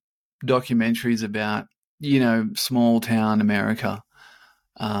um, documentaries about small town America.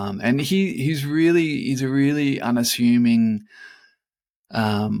 And he's a really unassuming,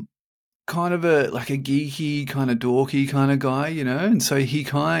 um, kind of a like a geeky, kind of dorky kind of guy, And so he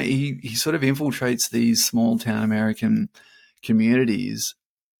sort of infiltrates these small town American communities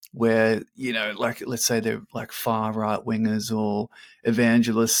where like let's say they're like far right wingers or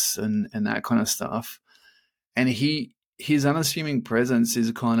evangelists and that kind of stuff. And his unassuming presence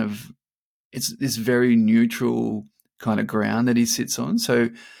is kind of it's this very neutral kind of ground that he sits on. So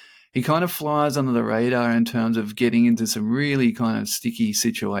he kind of flies under the radar in terms of getting into some really kind of sticky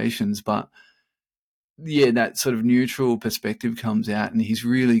situations. But yeah, that sort of neutral perspective comes out, and he's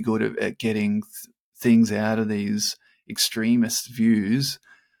really good at getting things out of these extremist views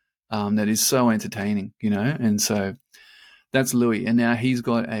that is so entertaining, And so that's Louis. And now he's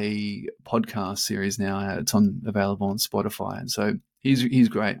got a podcast series now out. It's available on Spotify. And so he's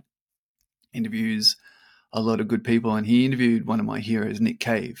great. Interviews a lot of good people. And he interviewed one of my heroes, Nick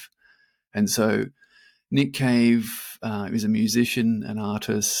Cave. And so Nick Cave is a musician, an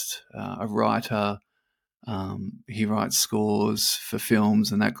artist, a writer. He writes scores for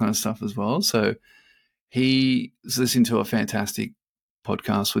films and that kind of stuff as well. So he was listening to a fantastic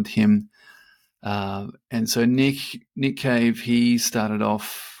podcast with him. And so Nick Cave, he started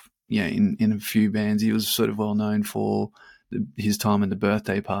off, in a few bands. He was sort of well known for his time in the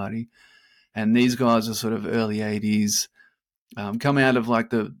Birthday Party. And these guys are sort of early 80s, come out of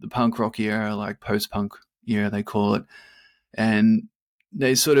like the punk rock era, like post-punk era, they call it. And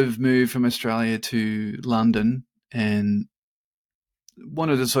they sort of moved from Australia to London and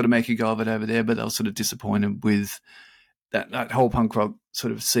wanted to sort of make a go of it over there, but they were sort of disappointed with that whole punk rock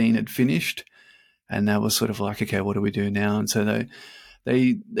sort of scene had finished. And they were sort of like, okay, what do we do now? And so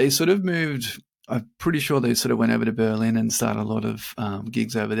they sort of moved. I'm pretty sure they sort of went over to Berlin and started a lot of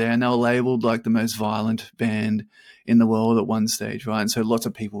gigs over there. And they were labeled like the most violent band in the world at one stage, right? And so lots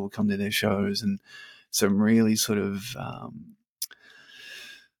of people would come to their shows, and some really sort of,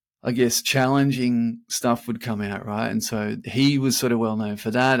 I guess, challenging stuff would come out, right? And so he was sort of well known for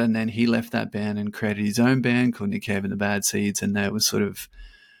that. And then he left that band and created his own band called Nick Cave and the Bad Seeds. And that was sort of,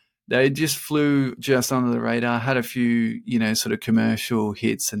 they just flew just under the radar, had a few, sort of commercial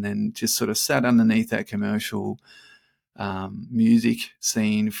hits, and then just sort of sat underneath that commercial music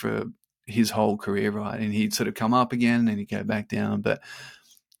scene for his whole career, right? And he'd sort of come up again and he'd go back down. But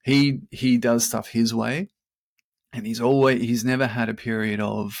he does stuff his way, and he's never had a period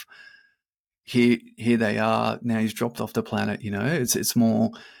of here they are, now he's dropped off the planet, It's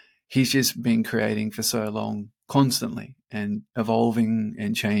more he's just been creating for so long, constantly, and evolving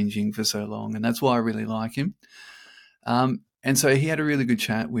and changing for so long. And that's why I really like him. And so he had a really good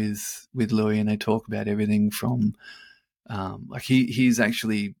chat with Louis, and they talk about everything from like he's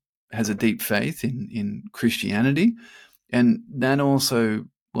actually has a deep faith in Christianity, and then also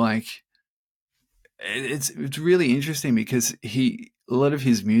like it's really interesting because a lot of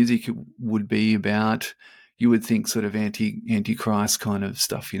his music would be about, you would think, sort of anti-Christ kind of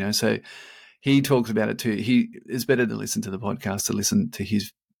stuff, So he talks about it too. It's better to listen to the podcast to listen to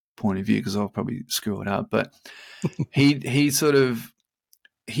his point of view, because I'll probably screw it up. But he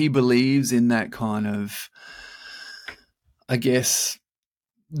believes in that kind of, I guess,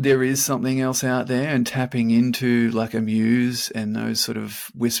 there is something else out there, and tapping into like a muse and those sort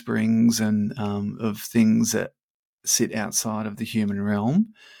of whisperings and of things that sit outside of the human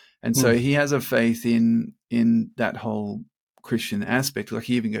realm. And Hmm. so he has a faith in that whole Christian aspect. Like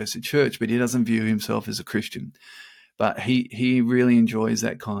he even goes to church, but he doesn't view himself as a Christian. But he really enjoys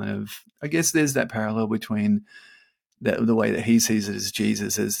that kind of. I guess there's that parallel between the way that he sees it as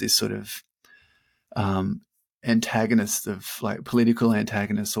Jesus as this sort of antagonist of like political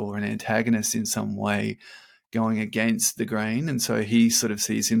antagonist or an antagonist in some way going against the grain, and so he sort of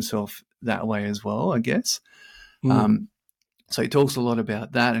sees himself that way as well, I guess. Mm. So he talks a lot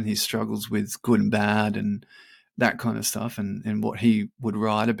about that and his struggles with good and bad and that kind of stuff, and what he would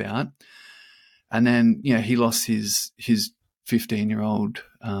write about. And then he lost his 15-year-old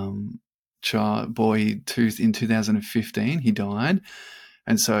child boy in 2015. He died,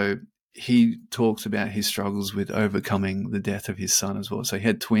 and so he talks about his struggles with overcoming the death of his son as well. So he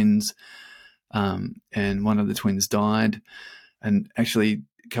had twins, and one of the twins died. And actually,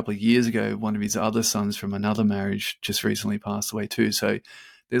 a couple of years ago, one of his other sons from another marriage just recently passed away too. So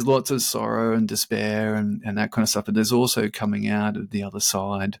there's lots of sorrow and despair and that kind of stuff. But there's also coming out of the other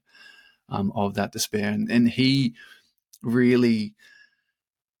side of that despair. And he really,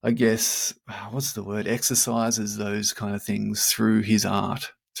 I guess, what's the word, exercises those kind of things through his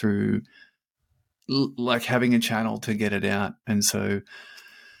art, through like having a channel to get it out. And so,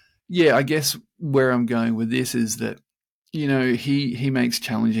 yeah, I guess where I'm going with this is that, he makes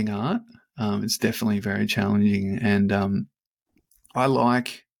challenging art. It's definitely very challenging. And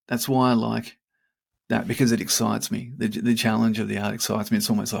that's why I like that, because it excites me. The challenge of the art excites me. It's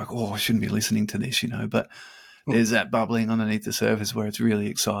almost like, I shouldn't be listening to this, but there's that bubbling underneath the surface where it's really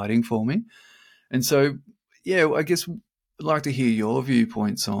exciting for me. And so, yeah, I guess I'd like to hear your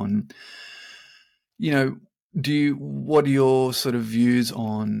viewpoints on, what are your sort of views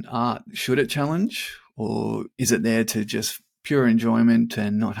on art? Should it challenge, or is it there to just pure enjoyment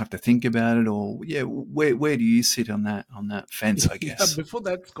and not have to think about it? Or where do you sit on that fence, I Yeah, guess? before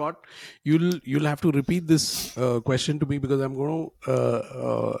that, Scott, you'll have to repeat this question to me, because I'm going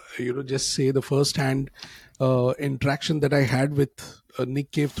to just say the first hand interaction that I had with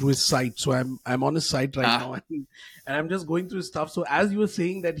Nick Cave through his site. So I'm on his site right now, and I'm just going through his stuff. So as you were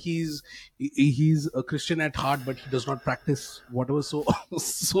saying that he's a Christian at heart, but he does not practice whatever. So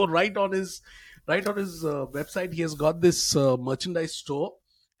so right on his website, he has got this merchandise store.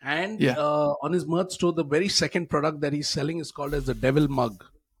 And Yeah. on his merch store, the very second product that he's selling is called as the Devil Mug.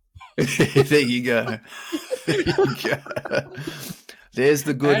 There you go. There you go. There's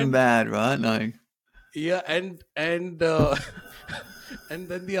the good and And bad, right? No. yeah, and and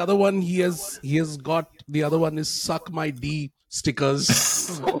then the other one he has got, the other one is "Suck My D" stickers.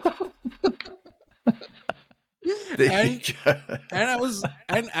 So, There you and go.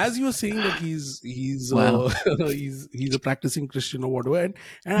 and as you were saying that he's Wow. he's a practicing Christian or whatever, and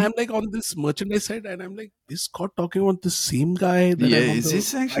I'm like on this merchandise side, and I'm like, is Scott talking about the same guy that Yeah, I'm on is the this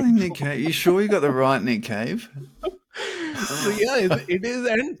site actually Nick for? Cave? You sure you got the right Nick Cave? So yeah, it is,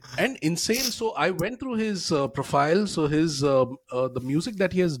 and insane. So I went through his profile. So his the music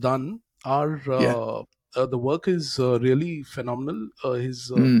that he has done are Yeah. the work is really phenomenal. His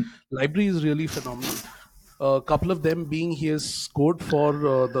Mm. library is really phenomenal. A couple of them being, he has scored for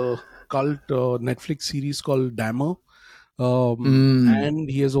the cult Netflix series called Dammer, Mm. and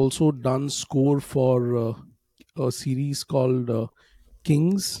he has also done score for a series called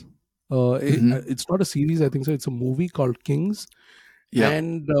Kings. Mm-hmm. It's not a series, I think so. It's a movie called Kings, Yep.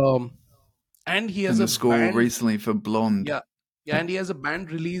 and he has And a the score band. recently for Blonde. Yeah, yeah, and he has a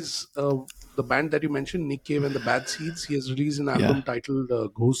band release. The band that you mentioned, Nick Cave and the Bad Seeds, he has released an Yeah. album titled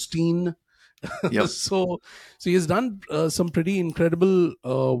Ghosteen. Yep. so he has done some pretty incredible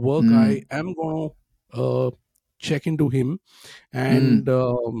work. I Mm. am going to check into him and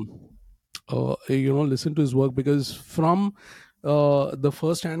Mm. listen to his work, because from the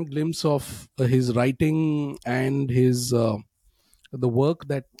first hand glimpse of his writing and his the work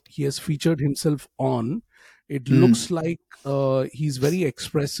that he has featured himself on, it Mm. looks like he's very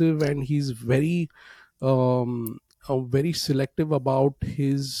expressive, and he's um, very selective about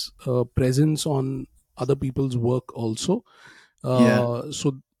his presence on other people's work also. Yeah.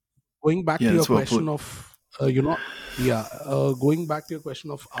 So going back Yeah, to your that's well question put. of going back to your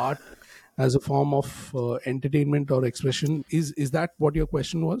question of art as a form of entertainment or expression, is that what your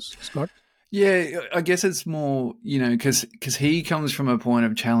question was, Scott? Yeah, I guess it's more, because he comes from a point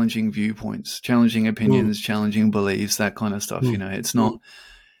of challenging viewpoints, challenging Mm, opinions, challenging beliefs, that kind of stuff. mm, It's mm. not,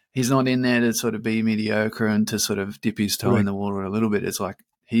 he's not in there to sort of be mediocre and to sort of dip his toe in Right. the water a little bit. It's like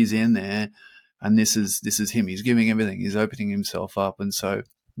he's in there, and this is him. He's giving everything. He's opening himself up, and so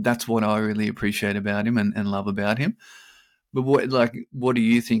that's what I really appreciate about him and love about him. But what do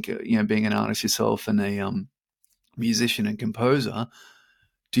you think? Being an artist yourself and a musician and composer,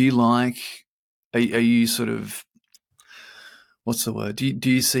 do you like? Are you sort of what's the word? Do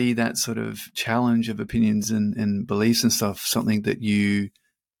you see that sort of challenge of opinions and beliefs and stuff something that you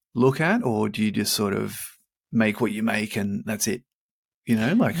look at, or do you just sort of make what you make and that's it?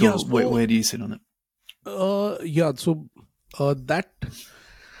 Like, Yeah, or where, so where do you sit on it? yeah, so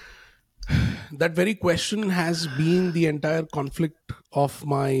that very question has been the entire conflict of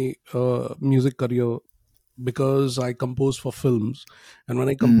my music career, because I compose for films. And when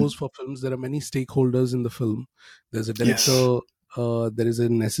I compose Mm, for films, there are many stakeholders in the film. There's a yes. director, there is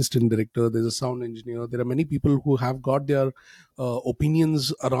an assistant director, there's a sound engineer. There are many people who have got their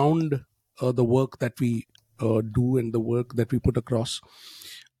opinions around the work that we do and the work that we put across.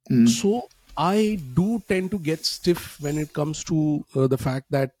 Mm, So I do tend to get stiff when it comes to the fact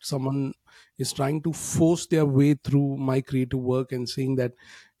that someone is trying to force their way through my creative work and saying that,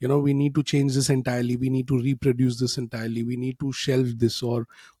 we need to change this entirely, we need to reproduce this entirely, we need to shelve this, or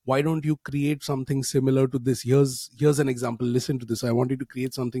why don't you create something similar to this? Here's an example, listen to this, I want you to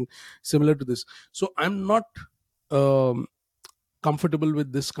create something similar to this. So I'm not um, comfortable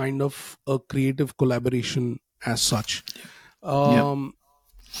with this kind of a creative collaboration as such. yep. um,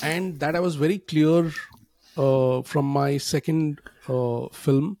 and that I was very clear from my second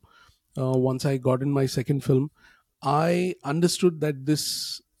film. Once I got in my second film, I understood that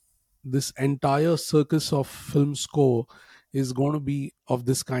this entire circus of film score is going to be of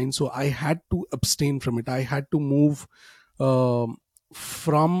this kind. So I had to abstain from it. I had to move um,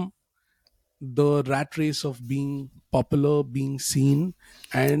 from the rat race of being popular, being seen,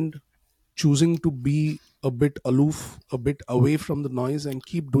 and choosing to be a bit aloof, a bit away from the noise, and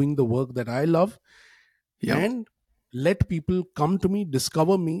keep doing the work that I love, Yep. and let people come to me,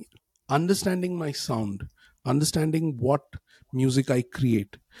 discover me, understanding my sound, understanding what music I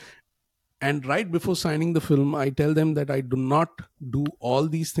create. And right before signing the film, I tell them that I do not do all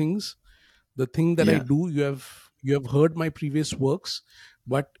these things. The thing that I Yeah. do, you have heard my previous works,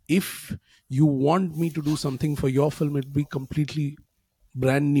 but if you want me to do something for your film, it'll be completely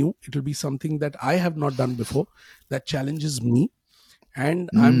brand new. It'll be something that I have not done before, that challenges me,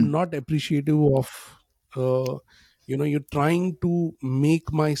 and I'm Mm, not appreciative of uh, you're trying to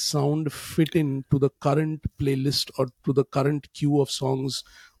make my sound fit into the current playlist or to the current queue of songs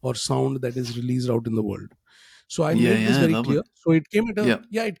or sound that is released out in the world. So I yeah. made this Yeah. very Lovely. clear. So it came at a Yep.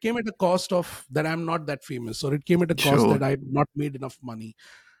 yeah, it came at a cost of that I'm not that famous, or it came at a cost Sure. that I've not made enough money.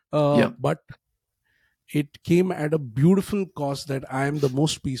 Yep. But it came at a beautiful cost that I am the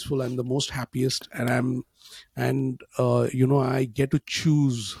most peaceful, I'm the most happiest, and I get to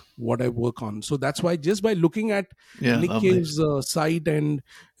choose what I work on. So that's why, just by looking at Yeah. Nick Lovely. Cave's site, and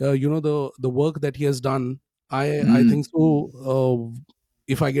the work that he has done, I Mm, think so.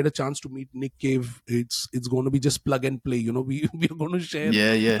 If I get a chance to meet Nick Cave, it's going to be just plug and play. We're going to share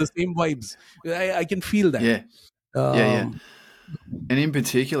yeah. Yeah. the same vibes. I can feel that. Yeah. Yeah. Yeah. um And in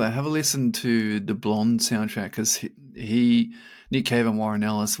particular, have a listen to the Blonde soundtrack because Nick Cave and Warren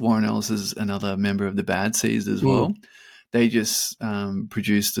Ellis. Warren Ellis is another member of the Bad Seeds as hmm, well. They just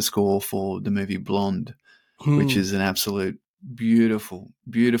produced the score for the movie Blonde, which hmm, is an absolute beautiful,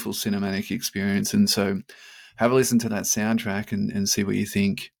 beautiful cinematic experience. And so, have a listen to that soundtrack and see what you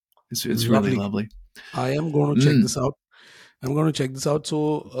think. It's really lovely. lovely. I am going to check Mm, this out. I'm going to check this out.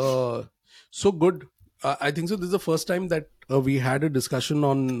 So good. I think so. This is the first time that we had a discussion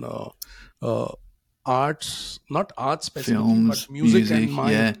on uh, arts, not arts specifically, but films, music. And music,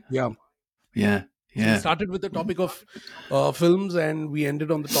 my yeah, yeah. yeah, So we yeah, started with the topic of films, and we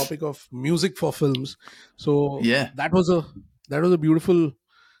ended on the topic of music for films. So yeah. that was a beautiful,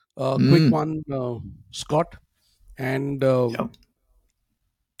 quick Mm, one, Scott. And yep.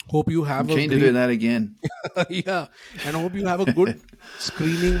 hope you I'm have a keen to do great that again. yeah, and I hope you have a good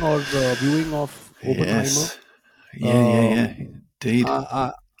screening or viewing of Oppenheimer. Yes. Yeah, yeah, yeah. Um, Indeed.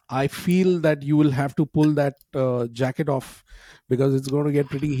 I, I feel that you will have to pull that jacket off, because it's going to get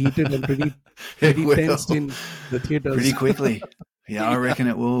pretty heated and It pretty tense will. in the Pretty theaters. quickly. Yeah, I Yeah. reckon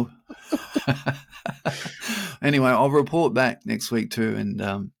it will. Anyway, I'll report back next week too,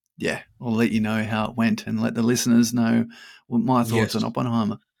 and yeah, I'll let you know how it went and let the listeners know what my thoughts on Yes.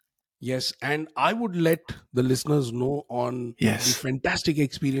 Oppenheimer. Yes, and I would let the listeners know on the Yes, fantastic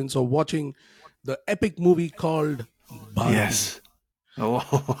experience of watching the epic movie called Barbie. yes.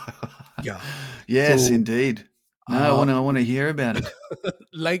 Oh, Yeah. yes, So indeed. No, I uh, want to. I want to hear about it.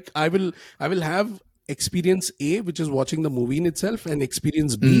 like I will have experience A, which is watching the movie in itself, and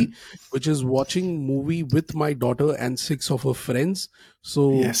experience B, Mm, which is watching movie with my daughter and six of her friends.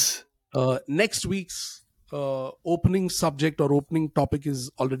 So yes, next week's opening subject or opening topic is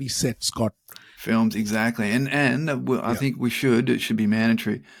already set, Scott. films exactly, and I Yeah. think we should. It should be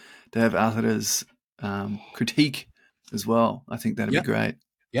mandatory to have Arthur's critique as well. I think that'd be Yeah, great.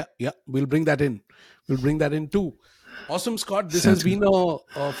 yeah. We'll bring that in. We'll bring that in too. Awesome, Scott. This has Sounds good. been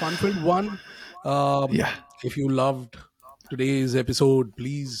a fun-filled one. Um, Yeah. if you loved today's episode,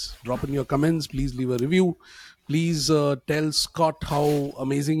 please drop in your comments. Please leave a review. Please tell Scott how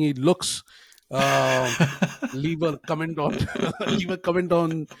amazing he looks. Uh, leave a comment on leave a comment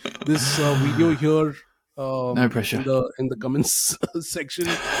on this video here, No pressure. in the comments section,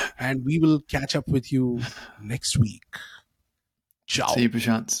 and we will catch up with you next week. See Ciao. you,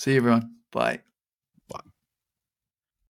 Prashant. See you, everyone. Bye.